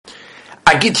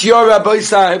Agit Yora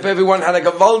Boisa, I hope everyone had a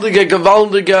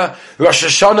gewaldige Rosh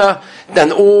Hashanah.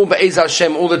 Then all Be'ez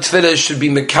Hashem, all the tefillahs should be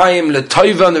Mekayim,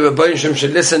 L'Toiva, and the Rebbeinu Hashem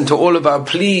should listen to all of our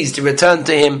pleas to return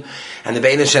to Him. And the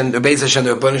Be'ez Hashem, the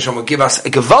Rebbeinu Hashem will give us a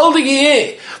gewaldige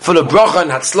year full of bracha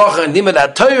and hatzlacha and limud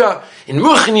HaTorah, in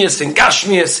Ruchnius, in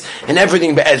Gashmius, and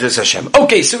everything Be'ez Hashem.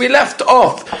 Okay, so we left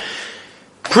off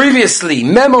previously,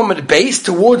 Mem Amud Beis,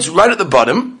 towards right at the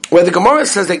bottom, where the Gemara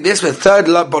says like this, with third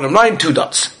bottom line, 2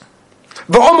 dots.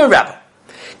 V'omer Rav,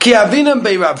 ki avinam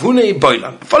bei Rav Huna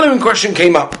boilan. The following question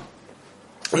came up,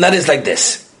 and that is like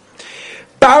this.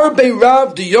 Bar bei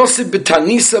Rav de Yosef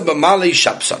betanisa b'malei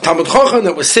Shabbos. Talmud Chacham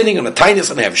that was sitting on a tainis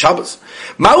and they have Shabbos.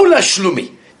 Ma'ula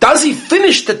shlumi. Does he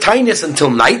finish the tainis until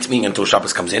night, meaning until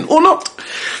Shabbos comes in, or not?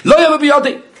 Lo yav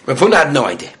b'yadei. Rav Huna had no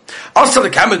idea. Also the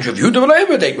comment Rav Yehuda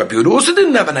Rav Yehuda also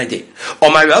didn't have an idea.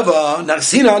 Oh my Rava,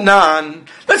 Narsina Nan.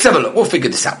 Let's have a look. We'll figure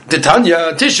this out.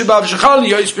 Titania, Tisha B'Av Shechal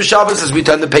Yois B'Shabbos, as we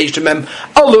turn the page to Mem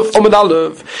Aleph Omid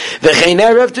Aleph. V'chein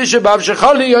Erev Tisha B'Av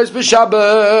Shechal Yois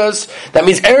B'Shabbos. That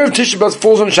means Erev Tisha B'Av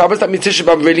falls on Shabbos. That means Tisha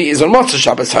B'Av really is on Motzei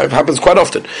Shabbos. How it happens quite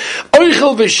often.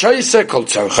 Oichel V'Shoyse Kol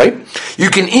Tzorchei. You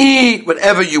can eat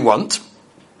whatever you want.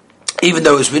 Even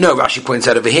though, as we know, Rashi points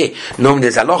out over here, normally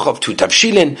there's a halacha of 2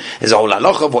 tavshilin, there's a whole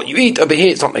halacha of what you eat. Over here,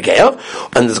 it's not Megea.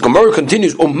 And the Gemara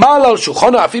continues, Umal al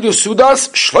shulchana afilu sudas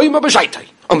shloima b'shaitai.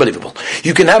 Unbelievable.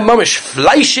 You can have mamish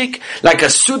fleishik, like a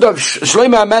suda of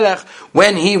Shlomo HaMelech,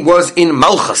 when he was in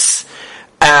Malchus.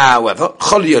 However,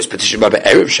 Choliyos Tisha B'Av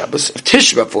Erev Shabbos, if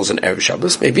Tisha B'Av falls on Erev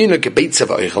Shabbos, maybe like a beitza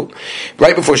v'oichel,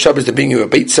 right before Shabbos they bring you a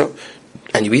beitza,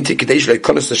 and you eat it, Kadesh like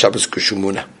Konos the Shabbos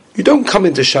Kushumuna. You don't come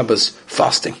into Shabbos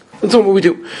fasting. That's not what we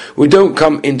do. We don't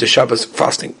come into Shabbos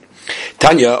fasting.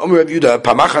 Tanya, Rav Yehuda,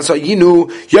 Pamachas Yinu,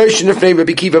 Yoshin Nefnei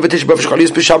Rabbi Kiva, V'Tisha B'Av Shchalis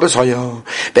B'Shabbos Haya,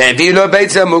 Be'evilo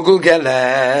Beitza Mugul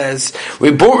Geles.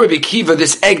 We bought Rabbi Kiva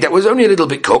this egg that was only a little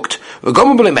bit cooked,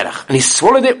 and he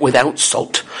swallowed it without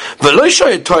salt. Not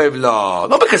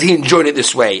because he enjoyed it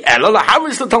this way. He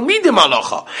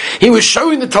was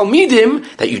showing the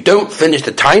Talmidim that you don't finish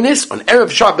the tainis on Erev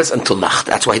Shabbos until Nacht.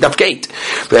 That's why he dafgate.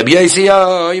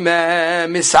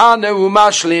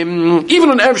 Even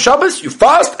on Erev Shabbos, you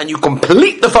fast and you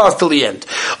complete the fast till the end.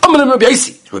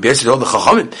 Rabbi Yossi told the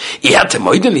Chachamim,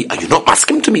 are you not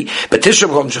asking to me? But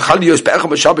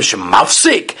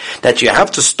that you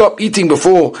have to stop eating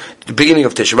before the beginning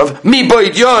of Tisha B'Av. Mi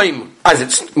boid yoim, as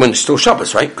it's when it's still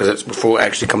Shabbos, right? Because it's before it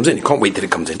actually comes in. You can't wait till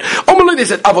it comes in. They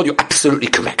said, Avod, you're absolutely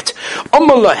correct. So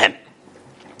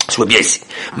Rabbi Yossi,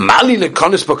 Mali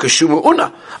lekonis b'kashuma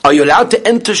una. Are you allowed to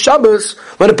enter Shabbos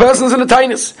when a person's in a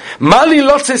tainus? Mali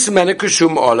lotzes mena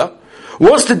kashuma ola.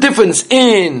 What's the difference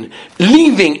in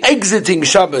exiting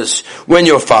Shabbos when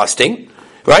you're fasting,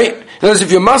 right? In other words,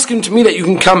 if you're asking to me that you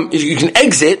can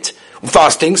exit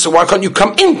fasting, so why can't you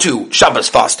come into Shabbos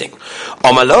fasting?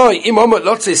 No,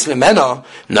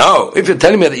 if you're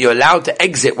telling me that you're allowed to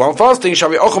exit while fasting, the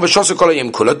halacha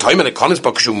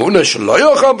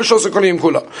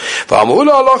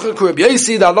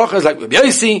is like Rabbi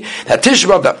Yossi, that Tisha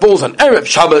B'Av that falls on Erev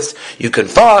Shabbos, you can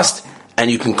fast and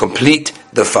you can complete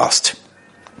the fast.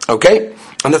 Okay?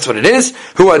 And that's what it is.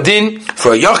 Who are din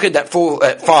for a yachid that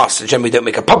fasts. Generally don't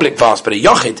make a public fast, but a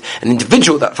yachid, an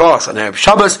individual that fasts on Erev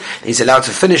Shabbos, he's allowed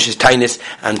to finish his tainis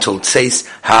until Tseis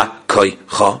HaKoy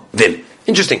Chavim.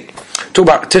 Interesting. Talk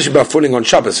about Tisha B'Av falling on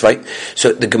Shabbos, right?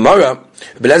 So the Gemara,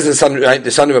 the son of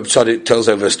Reb Tzadok tells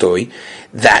over a story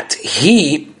that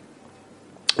he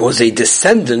was a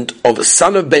descendant of a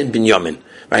son of Ben Binyamin.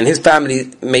 Right? And his family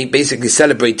basically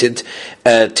celebrated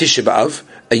Tisha B'Av,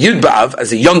 a Yud B'Av,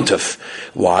 as a Yontef.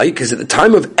 Why? Because at the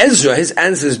time of Ezra, his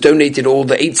ancestors donated all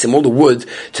the eitzim, all the wood,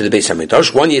 to the Beis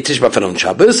HaMikdash. 1 year Tisha B'Av fell on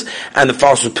Shabbos, and the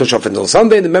fast was pushed off until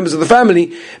Sunday, and the members of the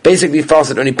family basically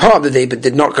fasted only part of the day, but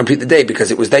did not complete the day, because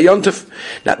it was their Yontef.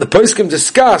 Now, the poskim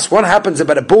discuss what happens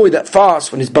about a boy that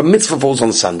fasts when his Bar Mitzvah falls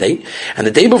on Sunday, and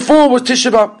the day before was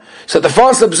Tisha B'Av. So the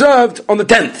fast observed on the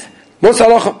 10th. What's the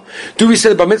halacha? Do we say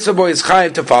the Bar Mitzvah boy is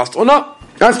chayiv to fast or not?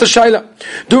 That's the shaila.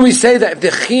 Do we say that if the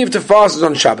chayiv to fast is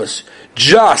on Shabbos,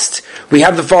 we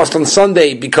have the fast on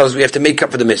Sunday because we have to make up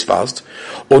for the missed fast?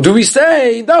 Or do we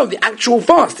say, no, the actual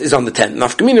fast is on the 10th?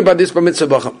 Nafkamina about this Bar Mitzvah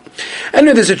bacha.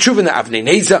 Anyway, there's a tshuva in the Avnei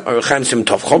Nezer, or Chaim Sim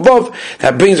Tov Chavov,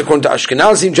 that brings according to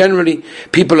Ashkenazim, generally,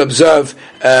 people observe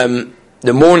the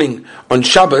morning on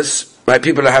Shabbos. Right,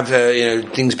 people that have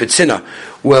things betzina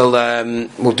will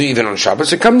do even on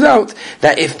Shabbos. It comes out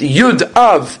that if the Yud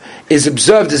Av is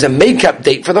observed as a make-up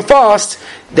date for the fast,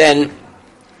 then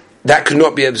that could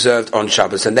not be observed on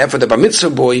Shabbos, and therefore the bar mitzvah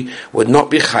boy would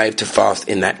not be chayiv to fast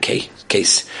in that case.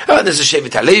 There's a Shevet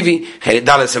HaLevi, Chelik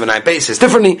Dalet 7-9 basis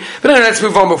differently, but then let's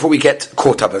move on before we get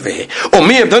caught up over here. Or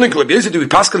me, I've done it, Rabbi Yosef, do we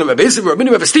Pascal and Rabbi Yosef, Rabbi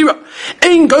Yosef, Stira.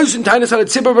 Ein goes in Tainis on a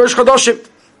tzibur Rosh Chodoshim.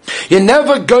 You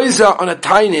never goes on a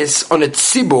Tainis on a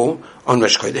tzibur on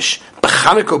Rosh Chodesh.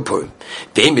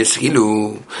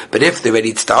 But if they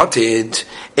already started,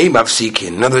 in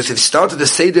other words, if they started the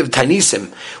Seder of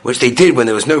Tainisim, which they did when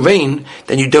there was no rain,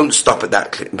 then you don't stop at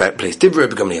that place. Even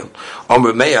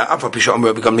though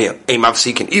Rabbi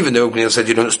Gamliel said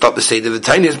you don't stop the Seder of the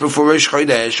Tainis before Rosh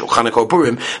Chodesh or Chanukah or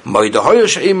Purim,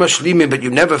 but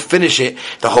you never finish it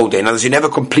the whole day. In other words, you never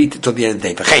complete it till the end of the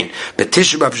day. But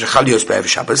Tisha B'Av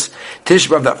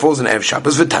that falls on Erev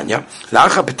Shabbos, V'tanya,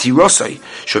 L'achar B'tirosai,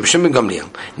 Sh'Rabbi Shimon Gamliel,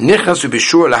 Nichnas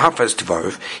U'Bishur L'Hafaz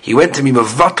Tvarov, he went to me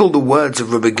mevatel the words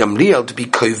of Rabbi Gamliel to be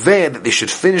kover that they should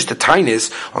finish the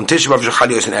tainis on Tisha B'Av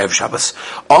Shechalios and Erev Shabbos.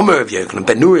 Omer of Yochanan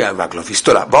Ben Nuriah Raglov, he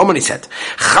stood up. V'Omer, he said,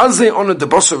 Chazeh on the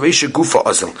bossa reisha gufa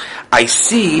ozel. I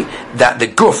see that the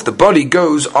guf, the body,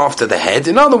 goes after the head.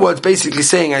 In other words, basically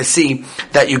saying, I see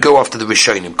that you go after the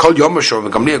Rishonim. Kol Yom Shor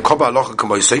Rabbi Gamliel Koba Alocha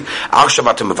Kamoisei. Achshav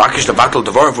atem mevakish levatel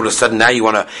dvarov. All of a sudden now you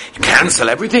want to cancel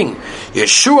everything.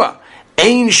 Yeshua. Did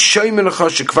you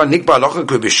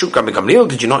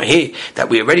not hear that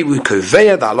we already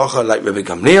koveya the halacha like Rabbi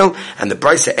Gamliel, and the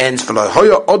brisa ends for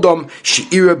hoya odom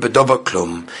she'ira bedova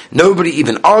klum. Nobody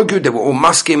even argued; they were all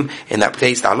maskim in that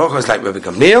place. The halacha is like Rabbi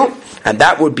Gamliel, and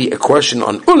that would be a question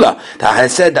on Ula that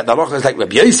has said that the halacha is like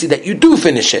Rabbi Yossi, that you do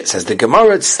finish it. Says the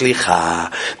Gemara,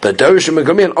 Slicha, but Darish Rabbi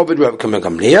Gamliel obed Rabbi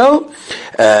Gamliel,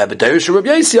 but Darish Rabbi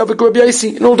Yossi obed Rabbi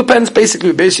Yossi. It all depends.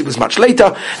 Basically, Rabbi Yossi was much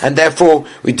later, and therefore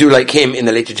we do like him in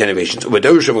the later generations. Really? But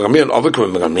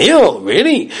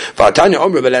Rabbi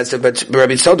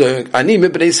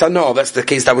Tzadok, that's the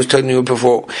case that I was telling you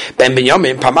before. Ben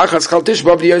Binyamin,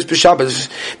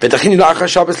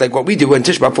 like what we do when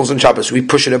Tishba falls on Shabbos, we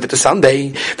push it over to Sunday.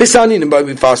 We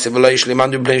fast it.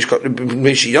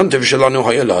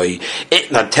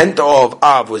 The 10th of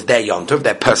Av was their Yontov,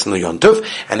 their personal Yontov,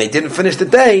 and they didn't finish the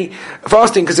day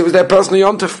fasting because it was their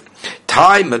personal Yontov.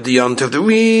 Time of the Yontov, the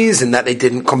reason that they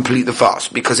didn't complete the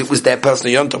fast, because it was their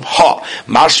personal Yontov.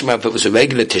 Mashma, if it was a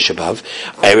regular Tisha B'Av,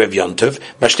 Erev Yontov,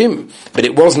 Mashlim. But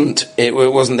it wasn't their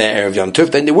Erev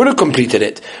Yontov, then they would have completed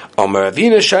it. Omer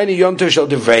Avina Shiny Yontov Shel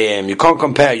Devrayim. You can't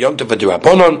compare Yontov with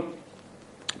D'Rabbanan.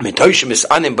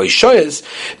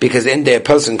 Because in there a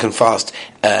person can fast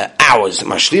hours.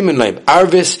 Mashlimin leib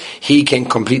arvis, he can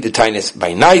complete the tainis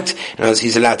by night, and as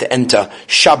he's allowed to enter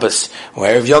Shabbos or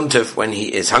Erev Yontov when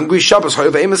he is hungry. Shabbos,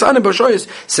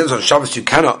 since on Shabbos you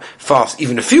cannot fast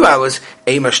even a few hours,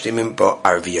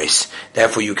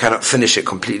 therefore you cannot finish it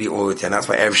completely all the time. That's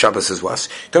why Erev Shabbos is was.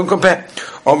 Don't compare.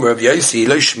 Did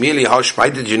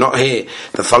you not hear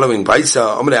the following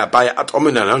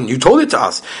brisa? You told it to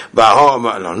us.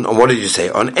 And what did you say?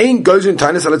 On Ein goes in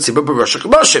Tainis Alat Tzibur B'Rosh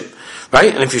Chodoshim.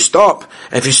 Right? And if you start,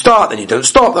 then you don't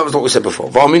stop. That was what we said before.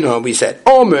 We said,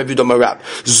 you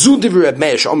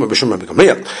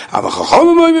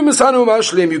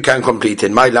can complete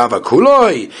it. My lava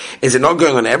kuloi. Is it not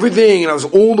going on everything? And that was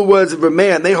all the words of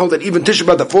Rameh, and they hold that even Tisha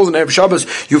B'Av that falls on Erev Shabbos,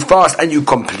 you fast and you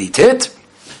complete it.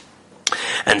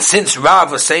 And since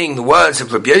Rav was saying the words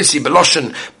of Rabbi Yossi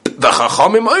Beloshen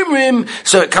v'chachamim omrim,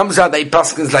 so it comes out that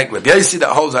paskins like Rabbi Yossi that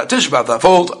holds out Tisha B'Av that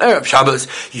falls on Erev Shabbos,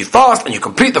 you fast and you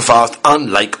complete the fast,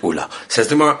 unlike Ula. Says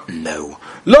the Gemara, no.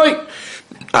 Like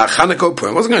Chanukah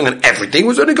Purim wasn't going on everything; it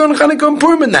was only going on Chanukah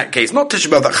Purim in that case, not Tisha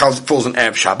B'Av that falls on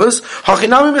Erev Shabbos.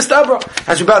 Hachinami mistabra.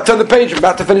 As we're about to turn the page, we're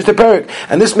about to finish the parak,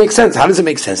 and this makes sense. How does it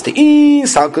make sense?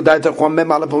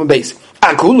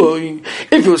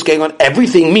 If it was going on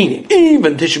everything, meaning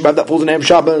even Tisha B'Av that falls on Erev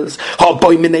Shabbos,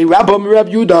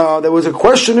 there was a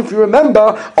question, if you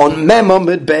remember, on Mem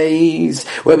Amud Beis,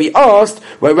 where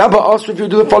Rabbi asked if you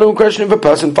do the following question: if a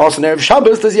person fasts on Erev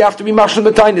Shabbos, does he have to be mashal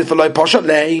b'tainis for loy pashat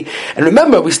lei? And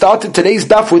remember, we started today's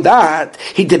daf with that.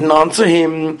 He didn't answer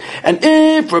him. And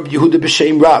if Rabbi Yehuda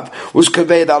b'Shem Rav was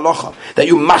kaveh the halacha that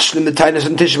you mashlim the tainis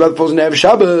and Tisha B'Av falls on Erev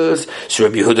Shabbos, so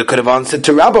Rabbi Yehuda could have answered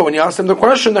to Rabbi when he asked him the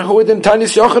question that who within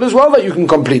tainis yochad as well that you can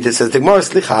complete it. Says the Gemara,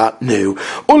 slicha, no.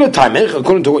 All the time,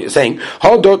 according to what you're saying,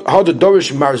 how the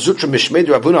dorish marzutra mishmed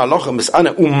Ravuna halacha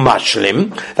misana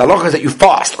umashlim. The halacha is that you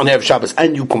fast on Erev Shabbos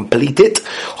and you complete it.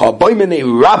 Ha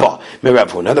boimene Rabba me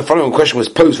Ravuna. The following question was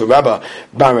posed for Rabba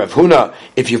bar Ravuna.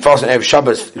 if you fast on Erev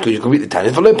Shabbos, because you can read the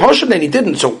Tanya, then he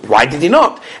didn't. So why did he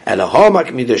not? One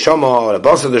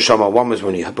was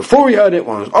when before he heard it,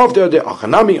 one was after he heard it.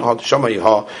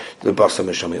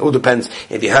 It all depends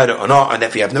if you heard it or not, and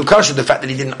if you have no kasha, the fact that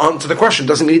he didn't answer the question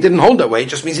doesn't mean he didn't hold that way, it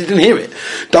just means he didn't hear it.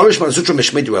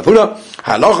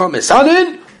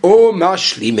 Or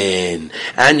mashlimin,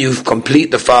 and you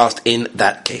complete the fast in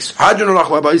that case. Let's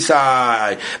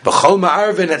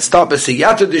start by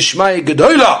Siyata Dishmaya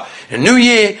Gedola. A new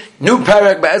year, new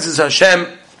parak Be'ezus Hashem.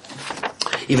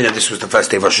 Even though this was the first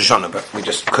day of Rosh Hashanah, but we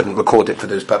just couldn't record it for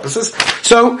those purposes.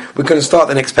 So, we're going to start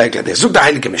the next parak like this. Zug the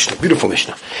Heilige Mishnah, beautiful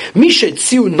Mishnah. Misha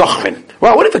Tziu Nochrin.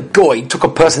 Well, what if a goy took a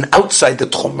person outside the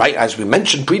Tchum, right? As we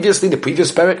mentioned previously, the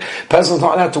previous parak, person's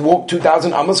not allowed to walk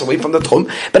 2,000 amos away from the Tchum,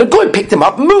 but a goy picked him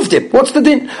up and moved him. What's the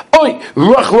din? Oi,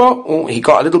 Rachwa. Oh, he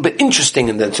got a little bit interesting,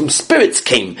 and then some spirits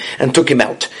came and took him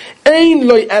out. Ein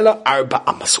loy ela arba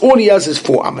amas. All he has is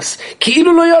 4 amas.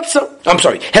 Ki'ilu lo yatsa. I'm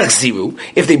sorry, herziru.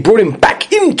 If they brought him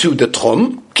back into the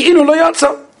Tchum, ki'ilu lo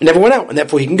yatsa. He never went out, and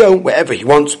therefore he can go wherever he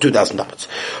wants, 2,000 amas.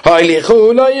 If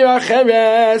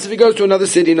he goes to another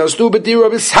city,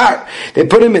 they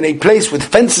put him in a place with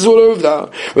fences all over there.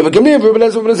 He can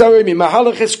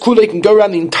go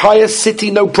around the entire city,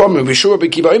 no problem. That's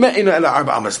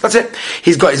it.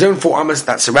 He's got his own 4 amas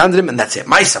that surrounded him, and that's it.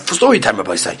 Maisa, for story time,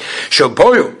 Rabbi say.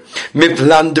 Shoboyu,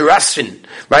 Miplanderasfin.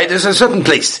 Right, there's a certain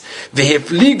place.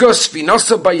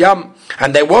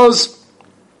 And there was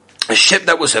a ship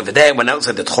that was over there, went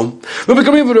outside the Tchum.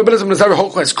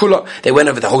 They went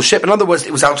over the whole ship. In other words,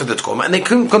 it was out of the Tchum, and they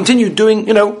couldn't continue doing,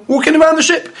 walking around the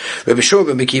ship. That's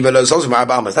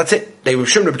it. They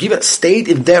stayed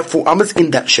in their 4 amas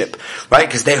in that ship, right?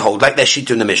 Because they hold, like their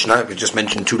shita in the Mishnah, we just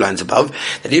mentioned 2 lines above,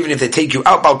 that even if they take you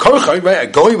out, right, a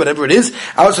goy, whatever it is,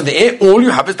 out of the air, all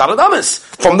you have is dalad amas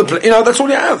from the, that's all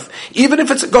you have. Even if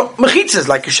it's got mechitzas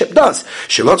like a ship does,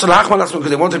 because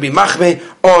they want to be machme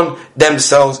on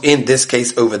themselves in this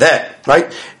case over there,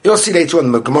 right? You'll see later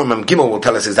on, the Gemara Gimel will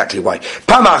tell us exactly why.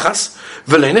 Pamachas,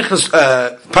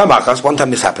 one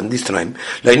time this happened, this time,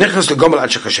 and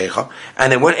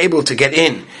they weren't able to get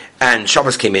in, and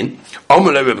Shabbos came in. Can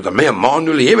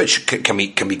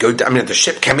we go, the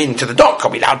ship came into the dock,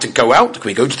 are we allowed to go out? Can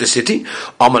we go to the city?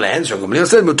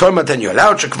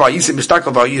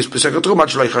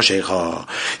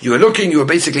 You were looking, you were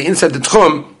basically inside the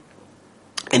Tchum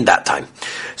in that time.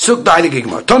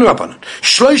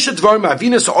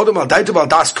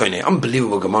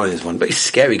 Unbelievable Gemara, this one. Very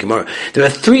scary Gemara. There are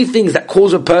 3 things that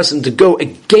cause a person to go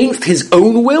against his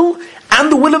own will and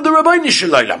the will of the Rabbeinu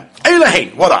Shalom.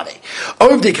 What are they?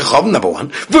 Number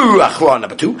 1.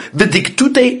 Number 2.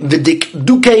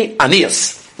 V'dikduke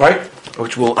anias. Right?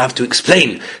 Which we'll have to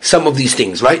explain some of these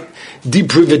things, right?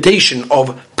 Deprivation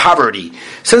of poverty.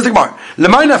 Says the Gemara,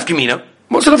 L'may nafkamina.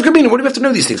 What's the nafkamina? What do we have to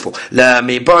know these things for?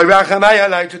 L'mi barachamaya,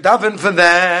 like to daven for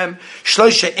them.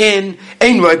 Shloisha in,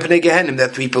 ein roi pnei gehenim. There are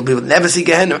 3 people who will never see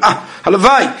gehenim.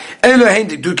 Halavai. Elohein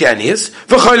dikduke anias.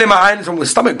 V'choyle ma'ayin, someone with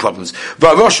stomach problems.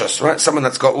 V'aroshas, right? Someone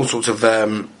that's got all sorts of,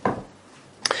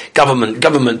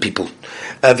 government people.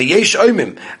 V'yesh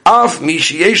oimim. Af mi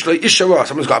sheyesh lo ishara.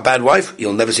 Someone's got a bad wife,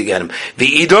 you'll never see gehenim.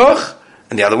 V'idoch.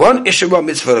 And the other one, ishara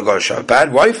mitzvah l'gosha.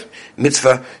 Bad wife,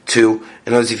 mitzvah to,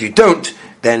 in other words, if you don't,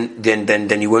 then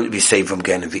you won't be saved from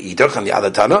Gehenim. V'idach, and the other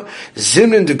Tana,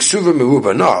 Zimnin de Ksuva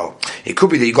Meruba. No, it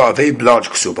could be that you got a very large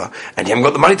Ksuba, and you haven't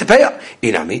got the money to pay her.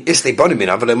 Inami, is they bonim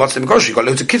minav, v'le matzim gosh, you got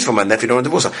loads of kids from her, and therefore you don't want to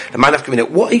divorce her. The man after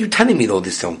what are you telling me all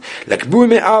this song? Like,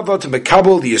 bu'ime ava to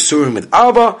mekabel, the Yisurim with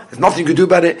ava, there's nothing you can do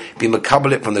about it, be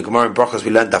mekabel it from the Gemara and Brachas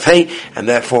we learned dafhei, and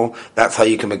therefore, that's how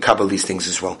you can mekabel these things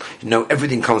as well.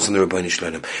 Everything comes from the Rabbeinu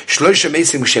Shalom. Shlosha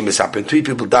mesim Hashem misapin, 3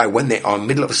 people die when they are in the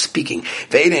middle of speaking.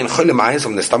 Ve'ele in cholim ayis,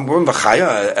 from the stomach woman,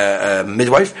 a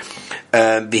midwife,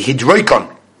 behidroikon,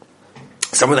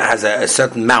 someone that has a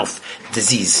certain mouth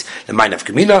disease, in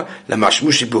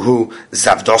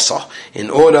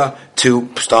order to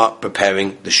start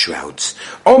preparing the shrouds.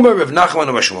 Someone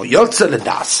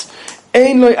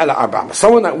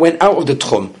that went out of the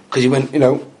Tchum, because he went,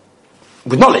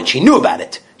 with knowledge, he knew about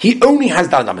it. He only has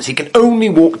dalad amas. He can only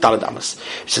walk dalad amas.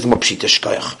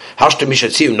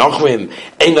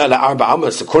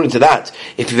 According to that,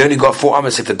 if you've only got 4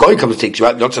 amas, if the guy comes to take you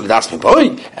out,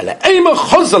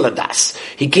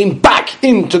 he came back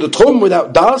into the Tchum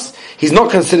without das. He's not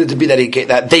considered to be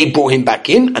that they brought him back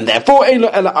in, and therefore we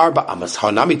know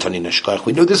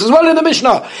this as well in the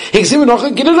Mishnah.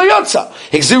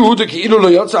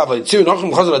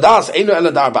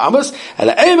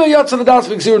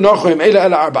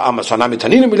 arba amas. Hanami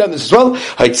Tanina, we learn this as well.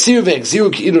 Haitziru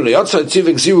ve'egziru ki'ilu leyotza, haitziru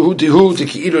ve'egziru hu dihu to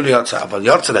ki'ilu leyotza. Aval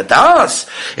yotza ledas.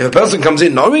 If a person comes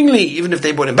in knowingly, even if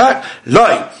they brought him back,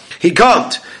 lie. He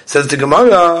can't. Says the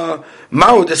Gemara,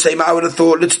 Mao, the same I would have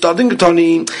thought, let's start in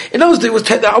Tony. In those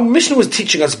days, our mission was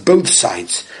teaching us both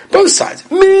sides. Both sides.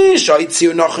 If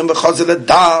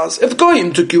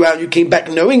Goyim took you out, you came back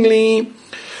knowingly.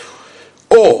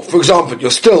 Or, for example,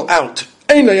 you're still out.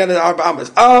 But if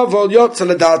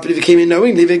you came in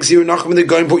knowingly, and they're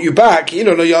going to put you back, and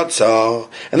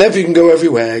therefore you can go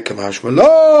everywhere. Kamash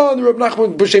Malon, the Reb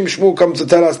Nachman B'Shem Shmuel comes to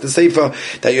tell us the sefer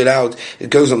that you're allowed. It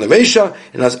goes on the Reisha,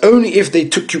 and that's only if they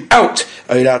took you out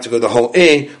are you allowed to go the whole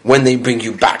air when they bring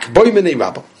you back. Well, a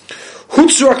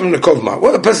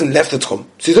person left the Tchum,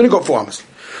 so he's only got 4 amas.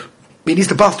 He needs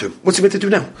the bathroom. What's he meant to do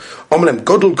now?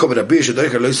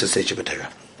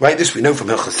 Right, this we know from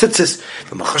Hilchos Tzitzis,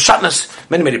 from Hilchos Shatnas,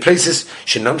 many places.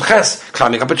 Shinam Ches,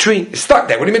 climbing up a tree. You're stuck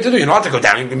there. What are you meant to do? You don't have to go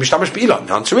down. You can mishtamash b'ilah.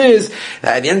 The answer is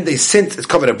that at the end they sent it's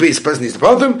covered a bris. The person needs the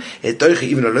bathroom. It doichi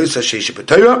even a loisa sheish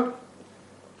b'Torah.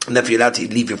 And therefore you're allowed to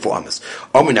leave your 4 amas.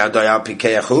 On a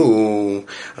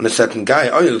certain guy,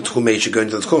 should go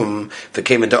into the tchum, that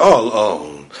came into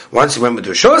all. Once he went with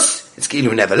the Rishos, it's Ki'ilu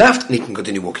who never left, and he can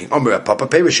continue walking. They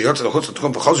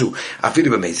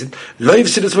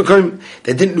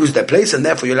didn't lose their place, and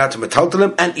therefore you're allowed to metaltal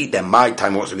them and eat them. My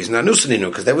time was the reason.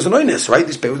 Because there was an oinus, right?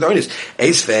 This pay was the oinus.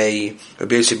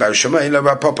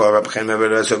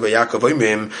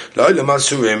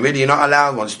 Really, you're not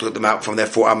allowed, once you took them out from their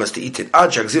 4 amas, to eat it.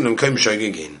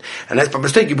 And that's by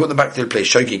mistake, you put them back to the place,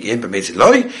 shogig in, but made it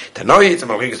loy, tanoi, it's a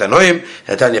malchik, tanoim,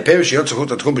 tanya perish,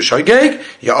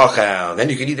 then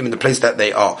you can eat them in the place that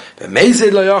they are. But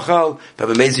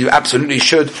you absolutely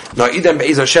should not eat them.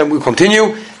 Be'ez Hashem, we'll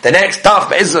continue. The next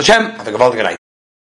daf, Be'ez Hashem, have a good night.